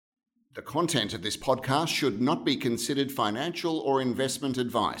The content of this podcast should not be considered financial or investment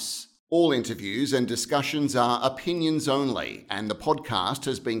advice. All interviews and discussions are opinions only, and the podcast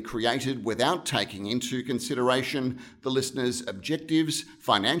has been created without taking into consideration the listener's objectives,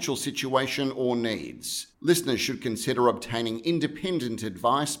 financial situation, or needs. Listeners should consider obtaining independent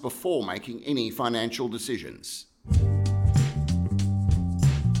advice before making any financial decisions.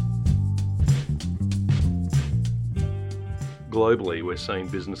 Globally, we're seeing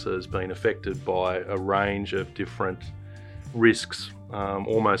businesses being affected by a range of different risks,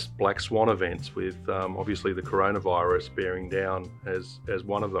 almost black swan events, with obviously the coronavirus bearing down as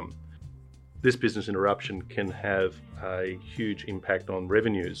one of them. This business interruption can have a huge impact on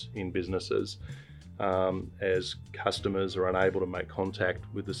revenues in businesses as customers are unable to make contact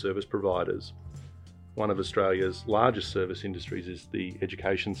with the service providers. One of Australia's largest service industries is the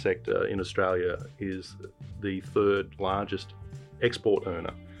education sector. In Australia is the third largest export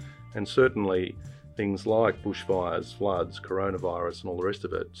earner, and certainly things like bushfires, floods, coronavirus and all the rest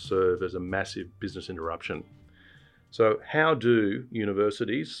of it serve as a massive business interruption. So how do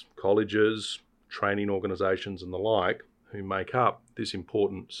universities, colleges, training organisations and the like, who make up this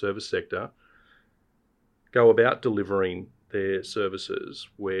important service sector, go about delivering their services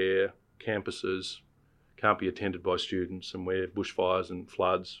where campuses can't be attended by students and where bushfires and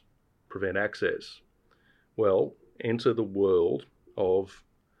floods prevent access? Well, enter the world of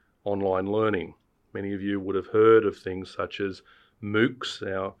online learning. Many of you would have heard of things such as MOOCs,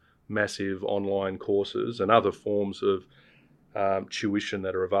 our massive online courses, and other forms of tuition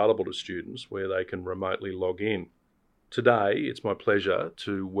that are available to students where they can remotely log in. Today, it's my pleasure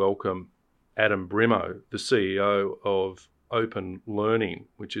to welcome Adam Brimo, the CEO of OpenLearning,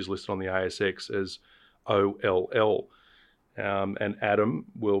 which is listed on the ASX as OLL. And Adam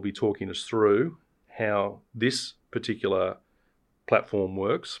will be talking us through how this particular platform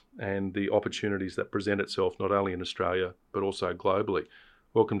works and the opportunities that present itself not only in Australia but also globally.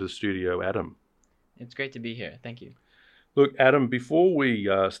 Welcome to the studio, Adam. It's great to be here. Thank you. Look, Adam, before we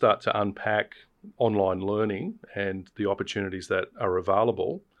start to unpack online learning and the opportunities that are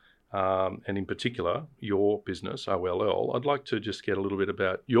available, and in particular your business, OLL, I'd like to just get a little bit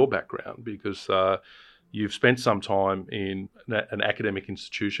about your background, because you've spent some time in an academic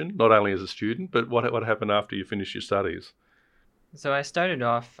institution, not only as a student, but what happened after you finished your studies? So I started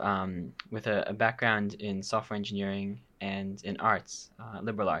off with a background in software engineering and in arts,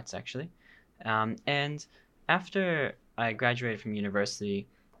 liberal arts actually. And after I graduated from university,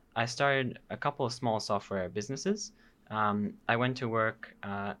 I started a couple of small software businesses. I went to work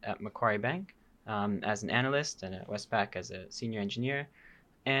at Macquarie Bank as an analyst and at Westpac as a senior engineer.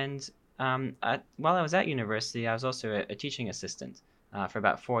 And while I was at university, I was also a teaching assistant for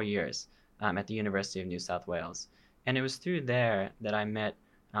about 4 years at the University of New South Wales. And it was through there that I met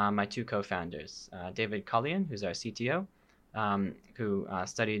my two co-founders, David Collian, who's our CTO, who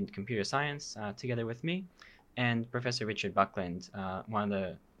studied computer science together with me, and Professor Richard Buckland, one of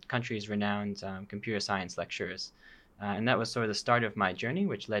the country's renowned computer science lecturers. And that was sort of the start of my journey,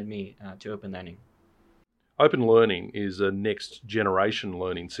 which led me to OpenLearning. OpenLearning is a next generation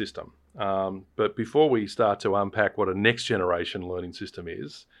learning system. But before we start to unpack what a next generation learning system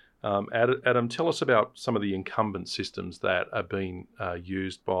is, Adam, tell us about some of the incumbent systems that are being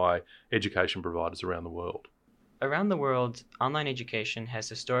used by education providers around the world. Around the world, online education has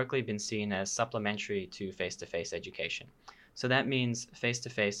historically been seen as supplementary to face-to-face education. So that means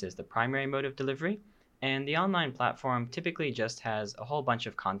face-to-face is the primary mode of delivery, and the online platform typically just has a whole bunch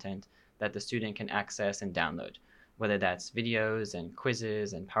of content that the student can access and download, whether that's videos and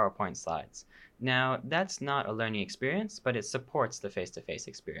quizzes and PowerPoint slides. Now, that's not a learning experience, but it supports the face-to-face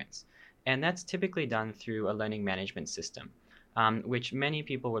experience. And that's typically done through a learning management system, which many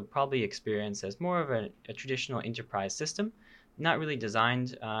people would probably experience as more of a traditional enterprise system, not really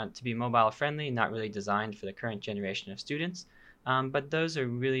designed to be mobile friendly, not really designed for the current generation of students, but those are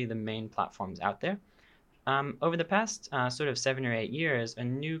really the main platforms out there. Over the past sort of 7 or 8 years, a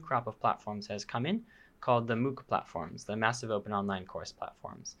new crop of platforms has come in called the MOOC platforms, the Massive Open Online Course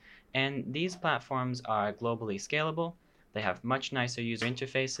platforms. And these platforms are globally scalable. They have much nicer user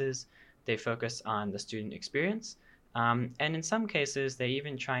interfaces. They focus on the student experience. And in some cases, they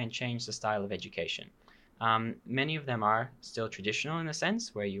even try and change the style of education. Many of them are still traditional in a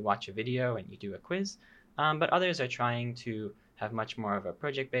sense, where you watch a video and you do a quiz, but others are trying to have much more of a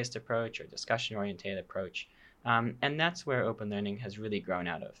project-based approach or discussion-oriented approach. And that's where OpenLearning has really grown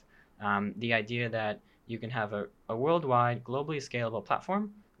out of. The idea that you can have a worldwide, globally scalable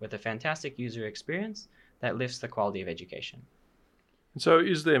platform with a fantastic user experience that lifts the quality of education. So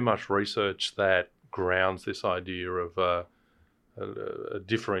is there much research that grounds this idea of a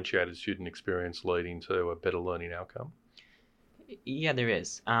differentiated student experience leading to a better learning outcome? Yeah, there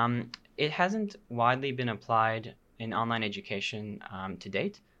is. It hasn't widely been applied in online education to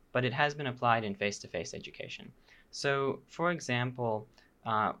date, but it has been applied in face-to-face education. So, for example,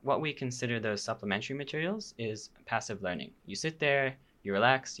 what we consider those supplementary materials is passive learning. You sit there, you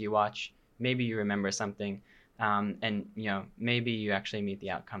relax, you watch, maybe you remember something, and maybe you actually meet the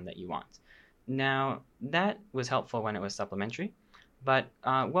outcome that you want. Now, that was helpful when it was supplementary. But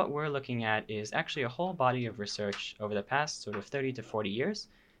what we're looking at is actually a whole body of research over the past sort of 30 to 40 years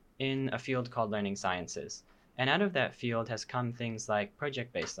in a field called learning sciences. And out of that field has come things like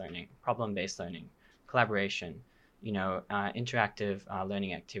project-based learning, problem-based learning, collaboration, interactive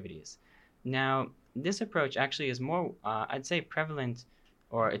learning activities. Now, this approach actually is more, I'd say, prevalent,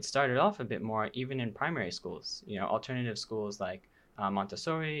 or it started off a bit more even in primary schools, alternative schools like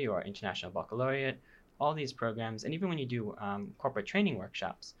Montessori or International Baccalaureate, all these programs. And even when you do corporate training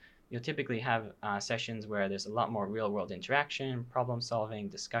workshops, you'll typically have sessions where there's a lot more real-world interaction, problem solving,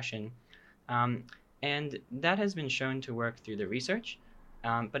 discussion. And that has been shown to work through the research,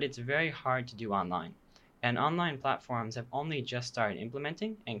 but it's very hard to do online. And online platforms have only just started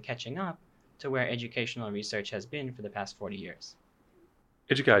implementing and catching up to where educational research has been for the past 40 years.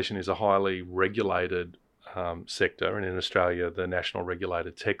 Education is a highly regulated sector, and in Australia, the National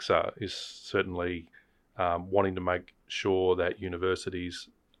Regulator TEXA is certainly wanting to make sure that universities,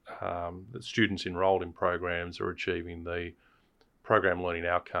 that students enrolled in programs are achieving the program learning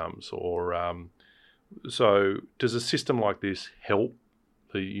outcomes. So does a system like this help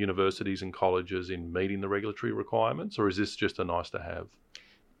the universities and colleges in meeting the regulatory requirements, or is this just a nice to have?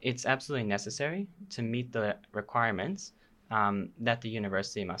 It's absolutely necessary to meet the requirements that the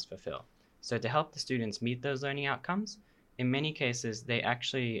university must fulfill. So to help the students meet those learning outcomes, in many cases, they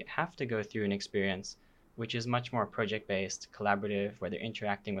actually have to go through an experience which is much more project-based, collaborative, where they're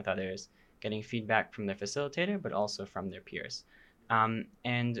interacting with others, getting feedback from their facilitator, but also from their peers.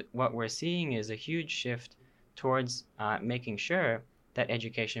 And what we're seeing is a huge shift towards making sure that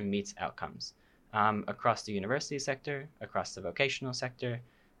education meets outcomes across the university sector, across the vocational sector,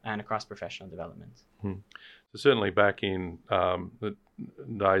 and across professional development. So certainly back in the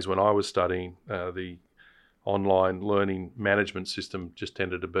days when I was studying, the online learning management system just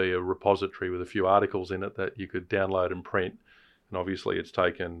tended to be a repository with a few articles in it that you could download and print. And obviously it's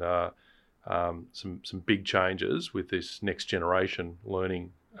taken some big changes with this next generation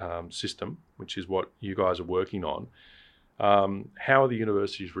learning system, which is what you guys are working on. How are the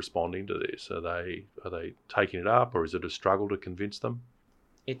universities responding to this? Are they taking it up, or is it a struggle to convince them?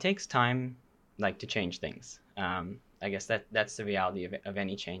 It takes time, to change things. I guess that's the reality of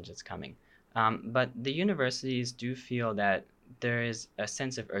any change that's coming. But the universities do feel that there is a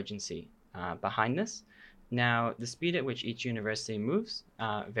sense of urgency behind this. Now, the speed at which each university moves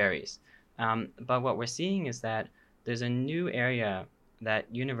varies. But what we're seeing is that there's a new area that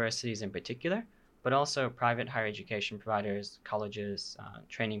universities in particular, but also private higher education providers, colleges,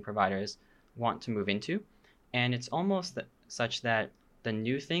 training providers want to move into. And it's almost such that the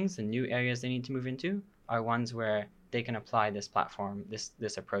new things, the new areas they need to move into are ones where they can apply this platform,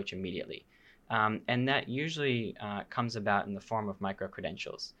 this approach immediately. And that usually comes about in the form of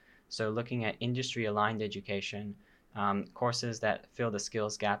micro-credentials. So looking at industry-aligned education, courses that fill the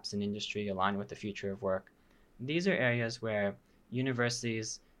skills gaps in industry, align with the future of work. These are areas where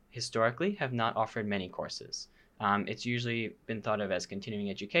universities historically have not offered many courses. It's usually been thought of as continuing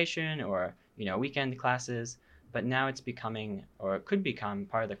education or weekend classes, but now it's becoming, or could become,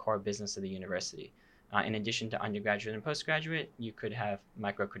 part of the core business of the university. In addition to undergraduate and postgraduate, you could have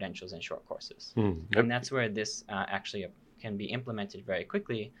micro-credentials and short courses. Yep. And that's where this actually can be implemented very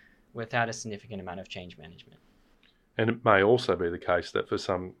quickly without a significant amount of change management. And it may also be the case that for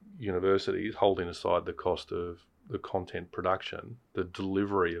some universities, holding aside the cost of the content production, the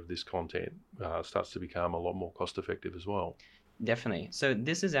delivery of this content starts to become a lot more cost effective as well. Definitely. So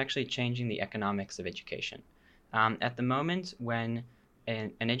this is actually changing the economics of education. At the moment, when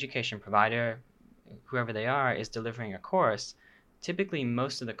an education provider, whoever they are, is delivering a course, typically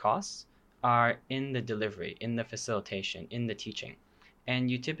most of the costs are in the delivery, in the facilitation, in the teaching. And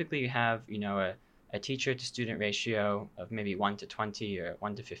you typically have, a teacher to student ratio of maybe 1 to 20 or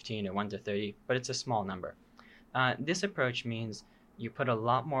 1 to 15 or 1 to 30, but it's a small number. This approach means you put a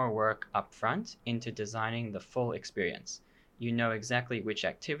lot more work up front into designing the full experience. You know exactly which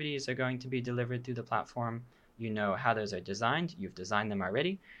activities are going to be delivered through the platform. You know how those are designed. You've designed them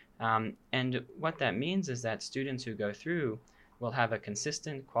already. And what that means is that students who go through will have a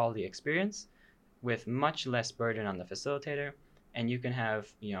consistent quality experience with much less burden on the facilitator. And you can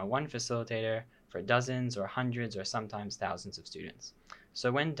have, one facilitator for dozens or hundreds or sometimes thousands of students.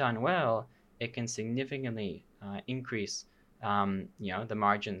 So when done well, it can significantly increase the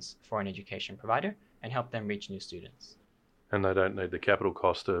margins for an education provider and help them reach new students. And they don't need the capital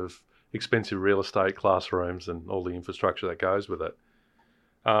cost of expensive real estate, classrooms, and all the infrastructure that goes with it.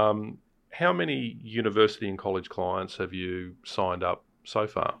 How many university and college clients have you signed up so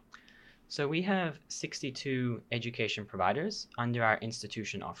far? So we have 62 education providers under our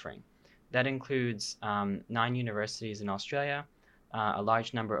institution offering. That includes 9 universities in Australia, a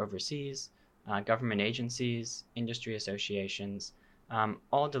large number overseas, government agencies, industry associations,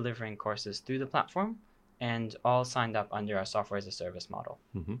 all delivering courses through the platform and all signed up under our software as a service model.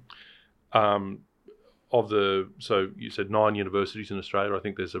 Mm-hmm. So you said 9 universities in Australia. I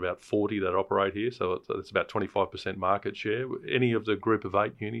think there's about 40 that operate here, so it's about 25% market share. Any of the group of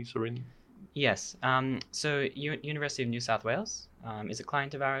 8 unis are in? Yes. So University of New South Wales is a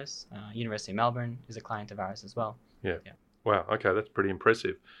client of ours. University of Melbourne is a client of ours as well. Yeah. Wow. Okay, that's pretty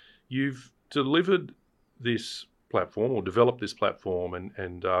impressive. You've delivered this platform or developed this platform,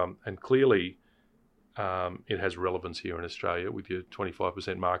 and clearly it has relevance here in Australia with your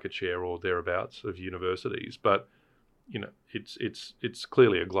 25% market share or thereabouts of universities. But it's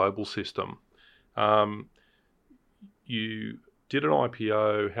clearly a global system. You did an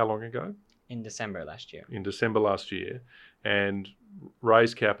IPO how long ago? In December last year. In December last year, and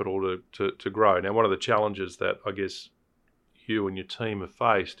raised capital to grow. Now, one of the challenges that I guess you and your team have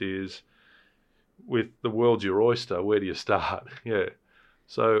faced is, with the world's your oyster, where do you start? Yeah.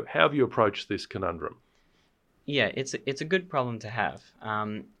 So how have you approached this conundrum? Yeah, it's a good problem to have.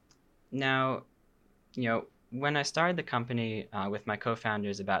 Now, when I started the company with my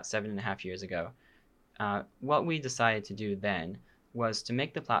co-founders about 7.5 years ago, what we decided to do then was to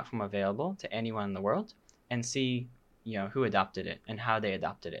make the platform available to anyone in the world and see, who adopted it and how they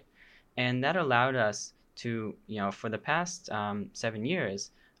adopted it. And that allowed us to, for the past 7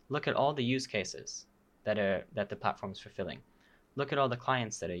 years, look at all the use cases that the platform is fulfilling. Look at all the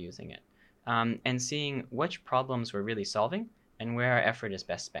clients that are using it, and seeing which problems we're really solving and where our effort is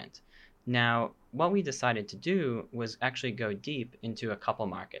best spent. Now, what we decided to do was actually go deep into a couple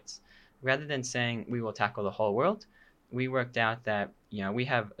markets. Rather than saying we will tackle the whole world, we worked out that we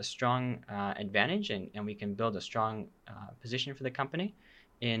have a strong advantage and we can build a strong position for the company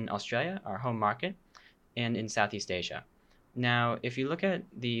in Australia, our home market, and in Southeast Asia. Now, if you look at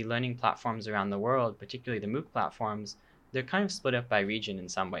the learning platforms around the world, particularly the MOOC platforms, they're kind of split up by region in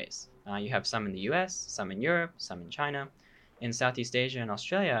some ways. You have some in the US, some in Europe, some in China. In Southeast Asia and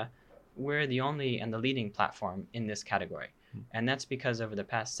Australia, we're the only and the leading platform in this category. And that's because over the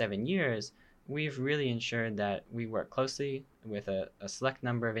past 7 years, we've really ensured that we work closely with a select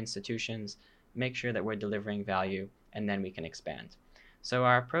number of institutions, make sure that we're delivering value, and then we can expand. So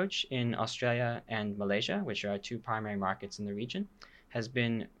our approach in Australia and Malaysia, which are our 2 primary markets in the region, has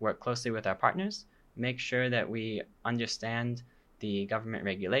been work closely with our partners, make sure that we understand the government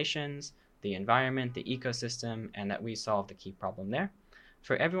regulations, the environment, the ecosystem, and that we solve the key problem there.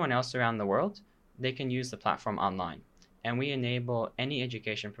 For everyone else around the world, they can use the platform online. And we enable any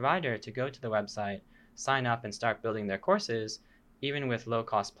education provider to go to the website, sign up, and start building their courses, even with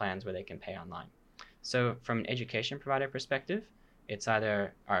low-cost plans where they can pay online. So from an education provider perspective, it's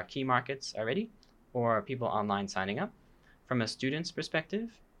either our key markets already or people online signing up. From a student's perspective,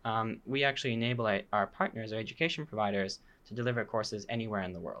 we actually enable our partners, our education providers, to deliver courses anywhere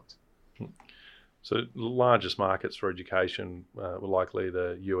in the world. So the largest markets for education were likely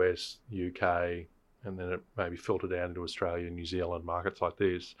the US, UK, and then it maybe filtered down into Australia, New Zealand, markets like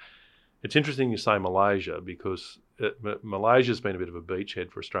this. It's interesting you say Malaysia, because Malaysia's been a bit of a beachhead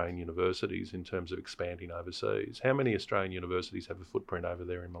for Australian universities in terms of expanding overseas. How many Australian universities have a footprint over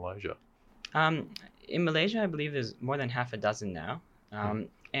there in Malaysia? In Malaysia, I believe there's more than half a dozen now.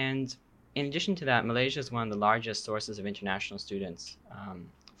 And in addition to that, Malaysia is one of the largest sources of international students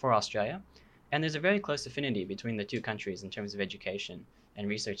for Australia. And there's a very close affinity between the 2 countries in terms of education and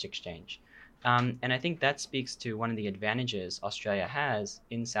research exchange. And I think that speaks to one of the advantages Australia has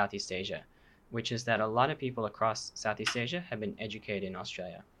in Southeast Asia, which is that a lot of people across Southeast Asia have been educated in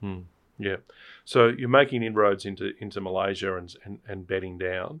Australia. Yeah. So you're making inroads into Malaysia and bedding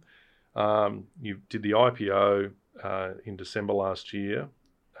down. You did the IPO in December last year.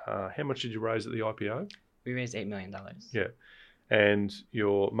 How much did you raise at the IPO? We raised $8 million. Yeah. And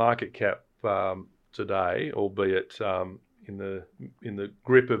your market cap today, albeit in the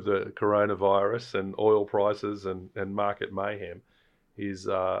grip of the coronavirus and oil prices and market mayhem, is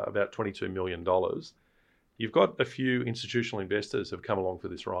about $22 million. You've got a few institutional investors have come along for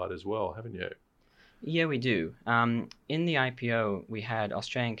this ride as well, haven't you? Yeah, we do. In the IPO, we had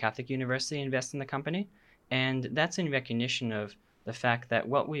Australian Catholic University invest in the company, and that's in recognition of the fact that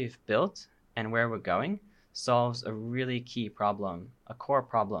what we've built and where we're going solves a really key problem, a core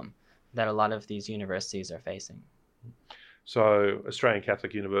problem that a lot of these universities are facing. So Australian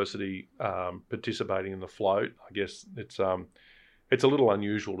Catholic University participating in the float, I guess it's a little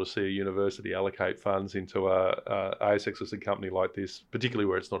unusual to see a university allocate funds into a ASX listed company like this, particularly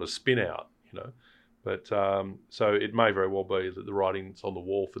where it's not a spin out, But so it may very well be that the writing's on the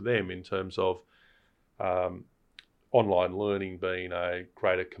wall for them in terms of online learning being a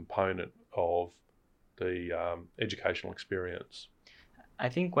greater component of the educational experience. I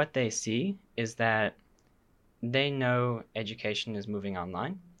think what they see is that they know education is moving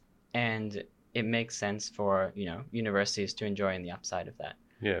online, and it makes sense for universities to enjoy in the upside of that.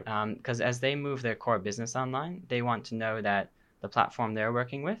 Yeah. Because as they move their core business online, they want to know that the platform they're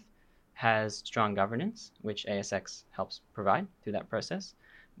working with has strong governance, which ASX helps provide through that process,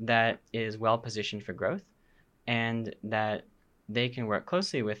 that is well positioned for growth, and that they can work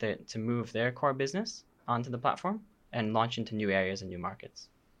closely with it to move their core business onto the platform and launch into new areas and new markets.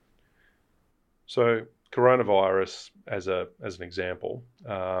 So coronavirus, as an example,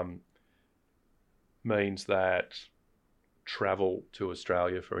 means that travel to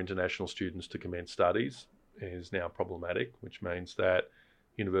Australia for international students to commence studies is now problematic, which means that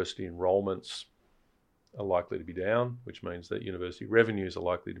university enrolments are likely to be down, which means that university revenues are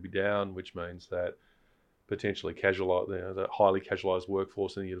likely to be down, which means that potentially the highly casualised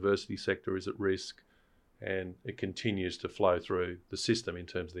workforce in the university sector is at risk, and it continues to flow through the system in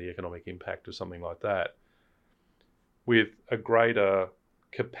terms of the economic impact of something like that. With a greater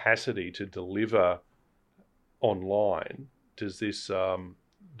capacity to deliver online, how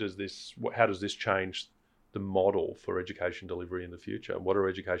does this change the model for education delivery in the future? What are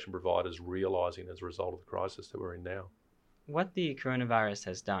education providers realising as a result of the crisis that we're in now? What the coronavirus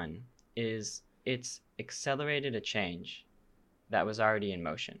has done is it's accelerated a change that was already in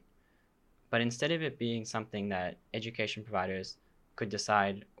motion. But instead of it being something that education providers could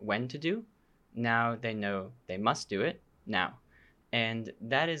decide when to do, now they know they must do it now. And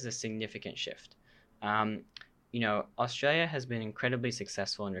that is a significant shift. Australia has been incredibly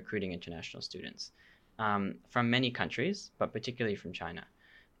successful in recruiting international students from many countries, but particularly from China.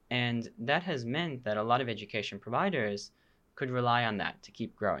 And that has meant that a lot of education providers could rely on that to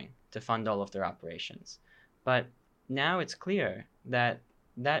keep growing, to fund all of their operations. But now it's clear that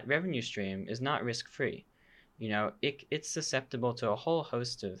that revenue stream is not risk-free. It's susceptible to a whole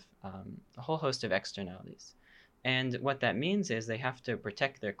host of externalities. And what that means is they have to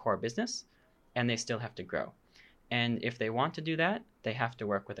protect their core business, and they still have to grow. And if they want to do that, they have to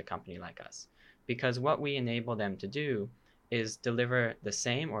work with a company like us. Because what we enable them to do is deliver the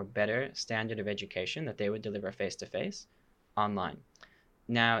same or better standard of education that they would deliver face-to-face online.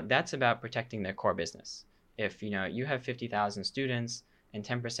 Now, that's about protecting their core business. If you have 50,000 students and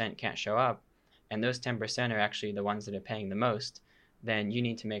 10% can't show up, and those 10% are actually the ones that are paying the most, then you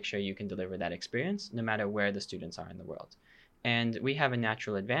need to make sure you can deliver that experience no matter where the students are in the world. And we have a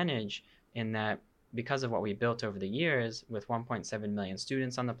natural advantage in that because of what we built over the years with 1.7 million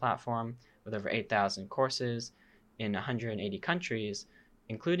students on the platform, with over 8,000 courses in 180 countries,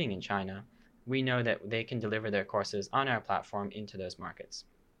 including in China, we know that they can deliver their courses on our platform into those markets.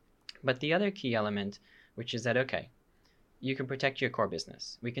 But the other key element, which is that, okay, you can protect your core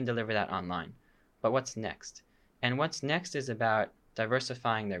business. We can deliver that online. But what's next? And what's next is about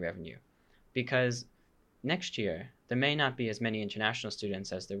diversifying their revenue. Because next year, there may not be as many international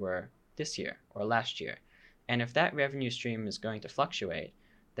students as there were this year or last year. And if that revenue stream is going to fluctuate,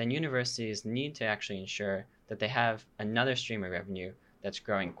 then universities need to actually ensure that they have another stream of revenue that's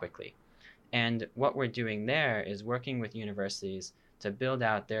growing quickly. And what we're doing there is working with universities to build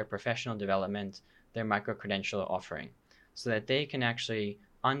out their professional development, their micro-credential offering, so that they can actually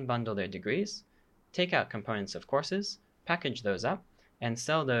unbundle their degrees, take out components of courses, package those up, and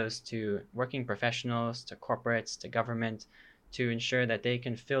sell those to working professionals, to corporates, to government, to ensure that they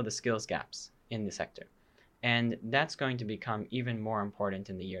can fill the skills gaps in the sector. And that's going to become even more important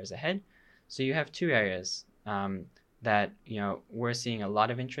in the years ahead. So you have two areas that we're seeing a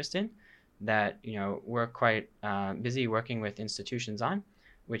lot of interest in, that we're quite busy working with institutions on,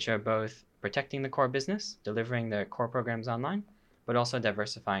 which are both protecting the core business, delivering their core programs online, but also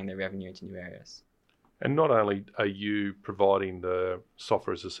diversifying their revenue into new areas. And not only are you providing the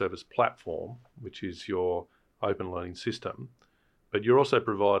software as a service platform, which is your open learning system, but you're also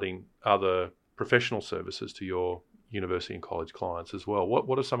providing other professional services to your university and college clients as well.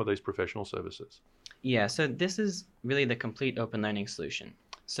 What are some of these professional services? Yeah, so this is really the complete open learning solution.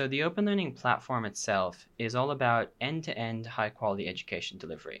 So the Open Learning platform itself is all about end-to-end high-quality education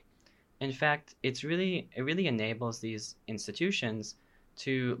delivery. In fact, it really enables these institutions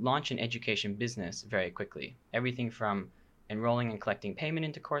to launch an education business very quickly. Everything from enrolling and collecting payment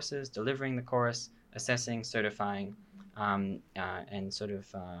into courses, delivering the course, assessing, certifying, and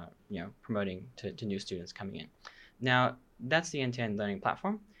promoting to new students coming in. Now, that's the end-to-end learning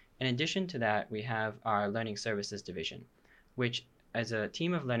platform. In addition to that, we have our learning services division, which is a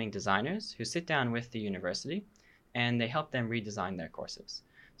team of learning designers who sit down with the university and they help them redesign their courses.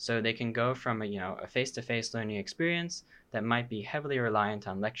 So they can go from a face-to-face learning experience that might be heavily reliant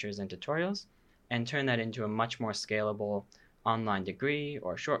on lectures and tutorials and turn that into a much more scalable online degree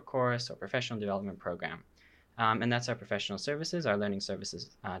or short course or professional development program. And that's our professional services, our learning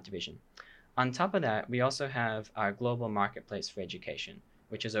services division. On top of that, we also have our global marketplace for education,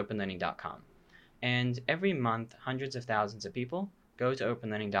 which is openlearning.com. And every month, hundreds of thousands of people go to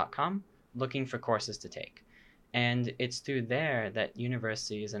openlearning.com looking for courses to take. And it's through there that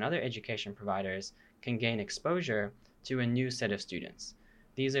universities and other education providers can gain exposure to a new set of students.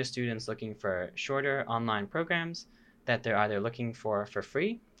 These are students looking for shorter online programs that they're either looking for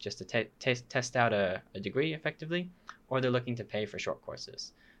free, just to test out a degree effectively, or they're looking to pay for short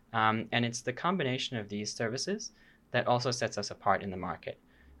courses. And it's the combination of these services that also sets us apart in the market.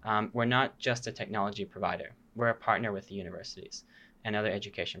 We're not just a technology provider. We're a partner with the universities and other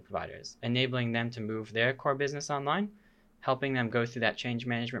education providers, enabling them to move their core business online, helping them go through that change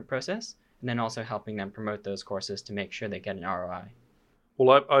management process, and then also helping them promote those courses to make sure they get an ROI.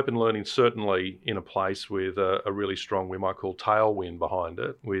 Well, Open Learning certainly in a place with a really strong, we might call tailwind behind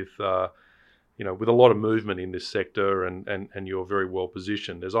it, with with a lot of movement in this sector, and you're very well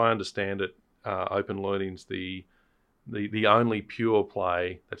positioned. As I understand it, Open Learning's the only pure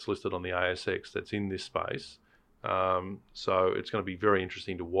play that's listed on the ASX that's in this space. So it's going to be very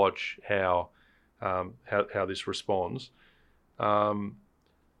interesting to watch how this responds.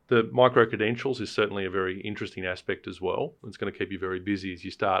 The micro-credentials is certainly a very interesting aspect as well. It's going to keep you very busy as you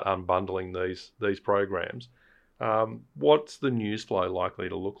start unbundling these programs. What's the news flow likely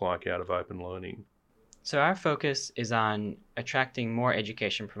to look like out of Open Learning? So our focus is on attracting more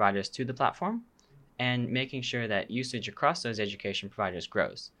education providers to the platform and making sure that usage across those education providers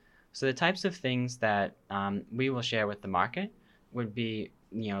grows. So the types of things that we will share with the market would be,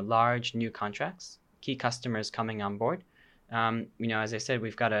 large new contracts, key customers coming on board. As I said,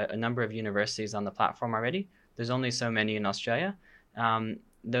 we've got a number of universities on the platform already. There's only so many in Australia.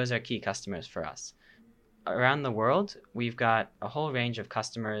 Those are key customers for us. Around the world, we've got a whole range of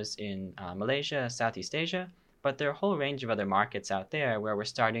customers in Malaysia, Southeast Asia, but there are a whole range of other markets out there where we're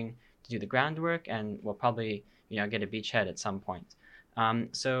starting to do the groundwork, and we'll probably, get a beachhead at some point.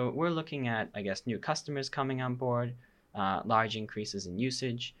 So we're looking at, new customers coming on board, large increases in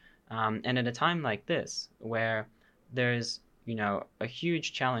usage, and at a time like this where there's, a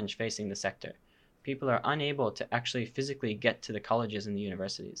huge challenge facing the sector. People are unable to actually physically get to the colleges and the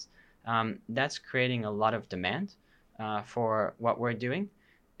universities. That's creating a lot of demand for what we're doing.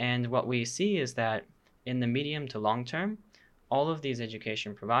 And what we see is that in the medium to long term, all of these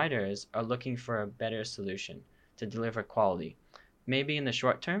education providers are looking for a better solution to deliver quality. Maybe in the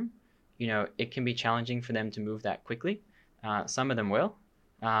short term, it can be challenging for them to move that quickly. Some of them will,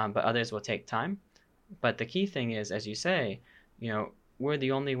 but others will take time. But the key thing is, as you say, we're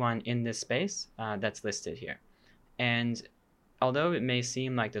the only one in this space that's listed here. And although it may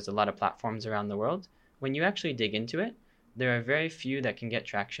seem like there's a lot of platforms around the world, when you actually dig into it, there are very few that can get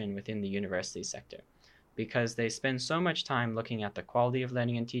traction within the university sector, because they spend so much time looking at the quality of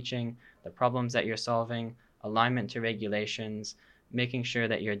learning and teaching, the problems that you're solving, alignment to regulations, making sure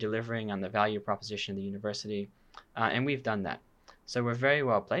that you're delivering on the value proposition of the university. And we've done that. So we're very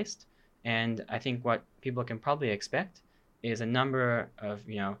well placed. And I think what people can probably expect is a number of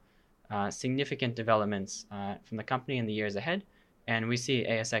significant developments from the company in the years ahead. And we see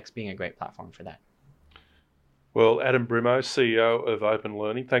ASX being a great platform for that. Well, Adam Brimo, CEO of Open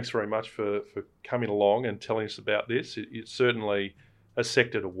Learning, thanks very much for coming along and telling us about this. It's certainly a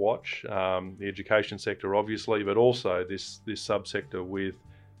sector to watch, the education sector obviously, but also this subsector with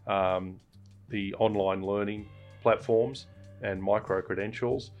the online learning platforms and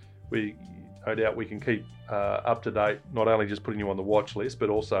micro-credentials. No doubt we can keep up to date, not only just putting you on the watch list, but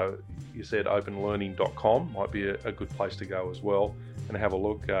also, you said openlearning.com might be a good place to go as well, and have a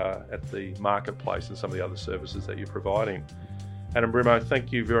look at the marketplace and some of the other services that you're providing. Adam Brimo,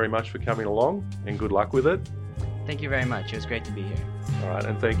 thank you very much for coming along, and good luck with it. Thank you very much. It was great to be here. All right,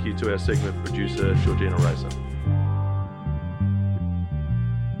 and thank you to our segment producer, Georgina Rayson.